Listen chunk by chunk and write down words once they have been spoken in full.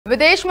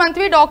विदेश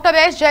मंत्री doctor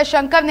S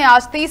Jaishankar ने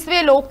आज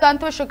 30वें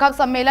लोकतंत्र शिखर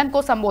सम्मेलन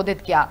को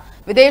संबोधित किया।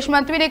 विदेश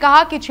मंत्री ने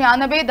कहा कि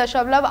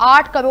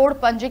 96.8 करोड़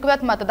पंजीकृत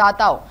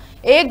मतदाताओं,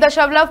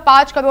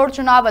 1.5 करोड़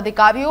चुनाव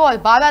अधिकारियों और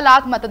 12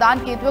 लाख मतदान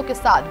केंद्रों के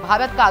साथ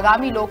भारत का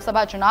आगामी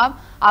लोकसभा चुनाव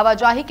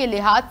आवाजाही के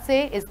लिहाज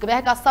से इस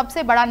ग्रह का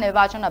सबसे बड़ा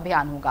निर्वाचन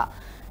अभियान होगा।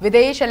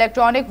 विदेश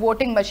इलेक्ट्रॉनिक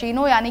वोटिंग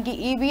मशीनों यानी कि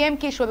ईवीएम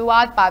की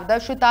शुरुआत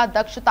पारदर्शिता,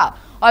 दक्षता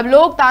और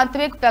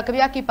लोकतांत्रिक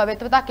प्रक्रिया की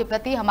पवित्रता के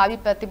प्रति हमारी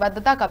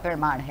प्रतिबद्धता का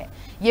प्रमाण है।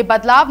 ये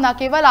बदलाव न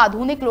केवल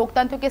आधुनिक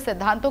लोकतंत्र के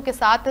सिद्धांतों के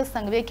साथ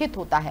संरेखित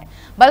होता है,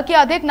 बल्कि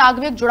अधिक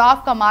नागरिक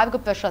जुड़ाव का मार्ग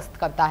प्रशस्त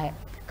करता है,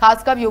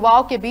 खासकर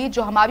युवाओं के बीच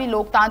जो हमारी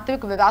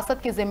लोकतांत्रिक विरासत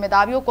की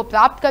जिम्मेदारियों को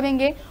प्राप्त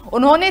करेंगे।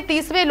 उन्होंने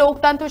 30वें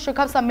लोकतंत्र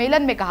शिखर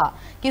सम्मेलन में कहा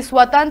कि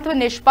स्वतंत्र,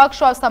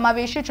 निष्पक्ष और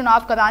समावेशी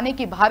चुनाव कराने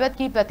की भारत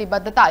की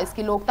प्रतिबद्धता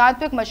इसकी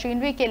लोकतांत्रिक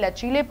मशीनरी के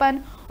लचीलेपन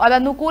और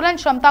अनुकूलन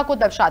क्षमता को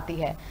दर्शाती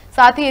है।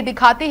 साथ ही ये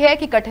दिखाती है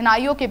कि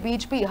कठिनाइयों के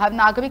बीच भी हर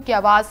नागरिक की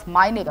आवाज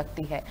मायने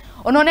रखती है।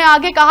 उन्होंने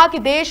आगे कहा कि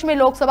देश में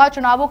लोकसभा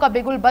चुनावों का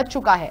बिगुल बज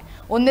चुका है।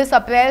 19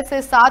 अप्रैल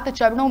से 7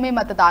 चरणों में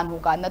मतदान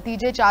होगा।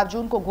 नतीजे 4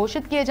 जून को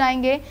घोषित किए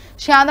जाएंगे।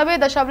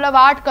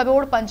 96.8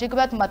 करोड़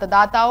पंजीकृत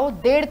मतदाताओं,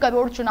 1.5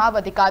 करोड़ चुनाव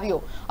अधिकारियों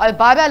और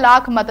 12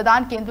 लाख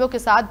मतदान केंद्रों के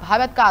साथ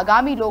भारत का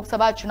आगामी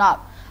लोकसभा चुनाव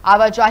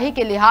आवाजाही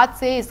के लिहाज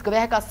से इस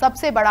ग्रह का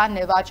सबसे बड़ा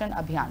निर्वाचन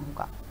अभियान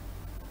होगा।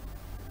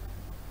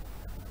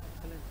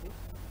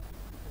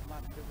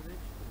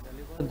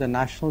 The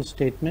national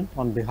statement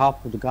on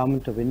behalf of the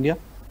Government of India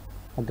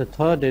at the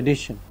 3rd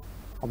edition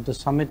of the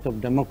Summit of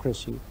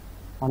Democracy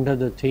under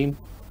the theme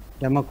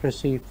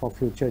Democracy for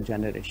Future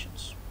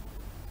Generations.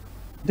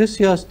 This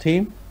year's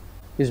theme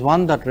is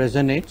one that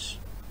resonates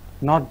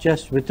not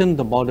just within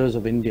the borders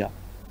of India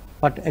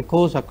but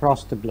echoes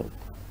across the globe.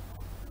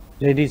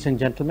 Ladies and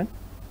gentlemen,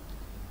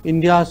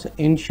 India's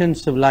ancient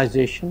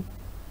civilization,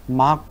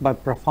 marked by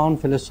profound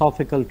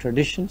philosophical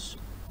traditions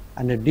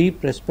and a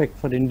deep respect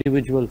for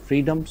individual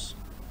freedoms,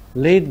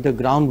 laid the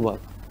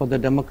groundwork for the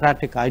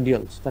democratic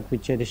ideals that we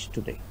cherish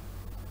today.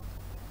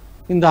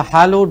 In the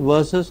hallowed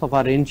verses of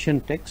our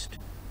ancient text,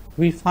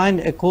 we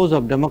find echoes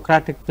of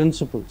democratic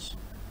principles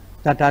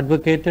that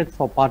advocated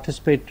for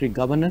participatory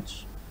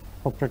governance,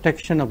 for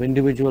protection of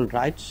individual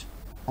rights,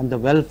 and the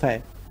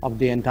welfare of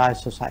the entire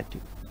society.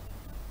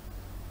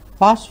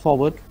 Fast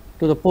forward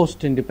to the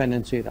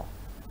post-independence era.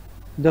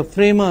 The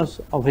framers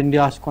of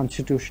India's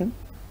constitution,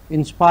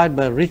 inspired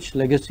by a rich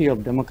legacy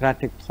of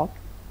democratic thought,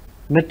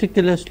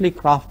 meticulously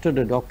crafted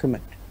a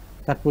document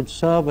that would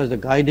serve as a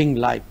guiding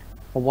light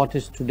for what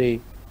is today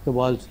the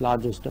world's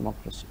largest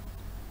democracy.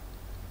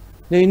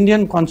 The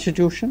Indian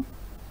Constitution,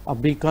 a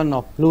beacon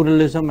of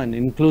pluralism and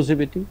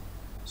inclusivity,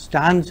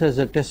 stands as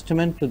a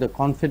testament to the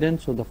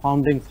confidence of the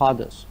founding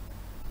fathers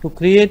to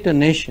create a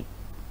nation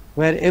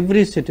where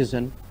every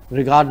citizen,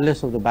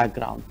 regardless of the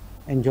background,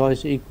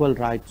 enjoys equal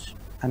rights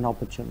and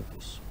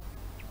opportunities.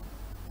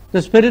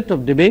 The spirit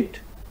of debate,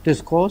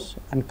 discourse,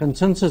 and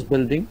consensus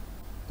building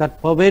that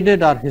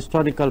pervaded our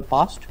historical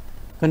past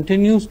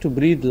continues to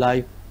breathe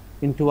life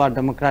into our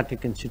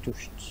democratic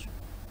institutions.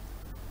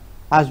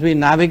 As we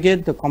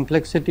navigate the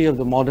complexity of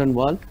the modern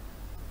world,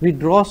 we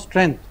draw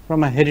strength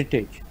from a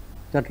heritage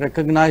that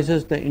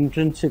recognizes the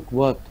intrinsic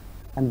worth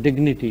and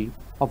dignity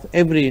of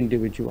every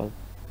individual,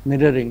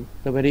 mirroring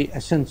the very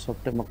essence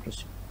of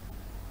democracy.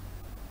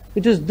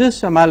 It is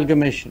this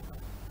amalgamation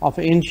of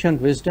ancient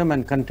wisdom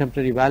and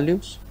contemporary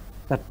values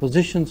that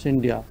positions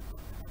India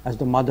as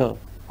the mother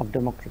of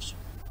democracy.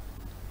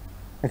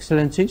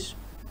 Excellencies,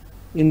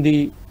 in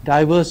the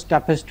diverse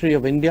tapestry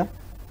of India,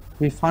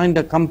 we find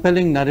a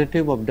compelling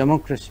narrative of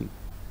democracy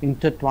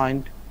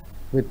intertwined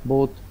with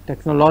both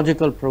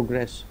technological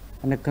progress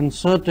and a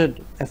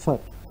concerted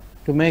effort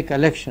to make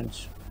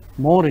elections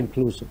more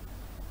inclusive,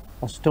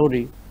 a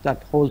story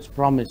that holds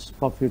promise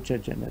for future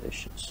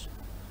generations.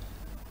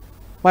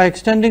 By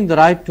extending the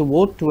right to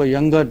vote to a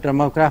younger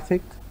demographic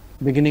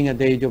beginning at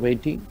the age of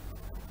 18,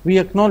 we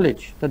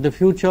acknowledge that the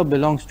future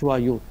belongs to our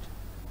youth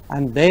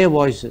and their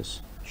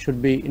voices should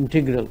be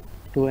integral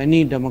to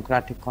any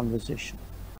democratic conversation.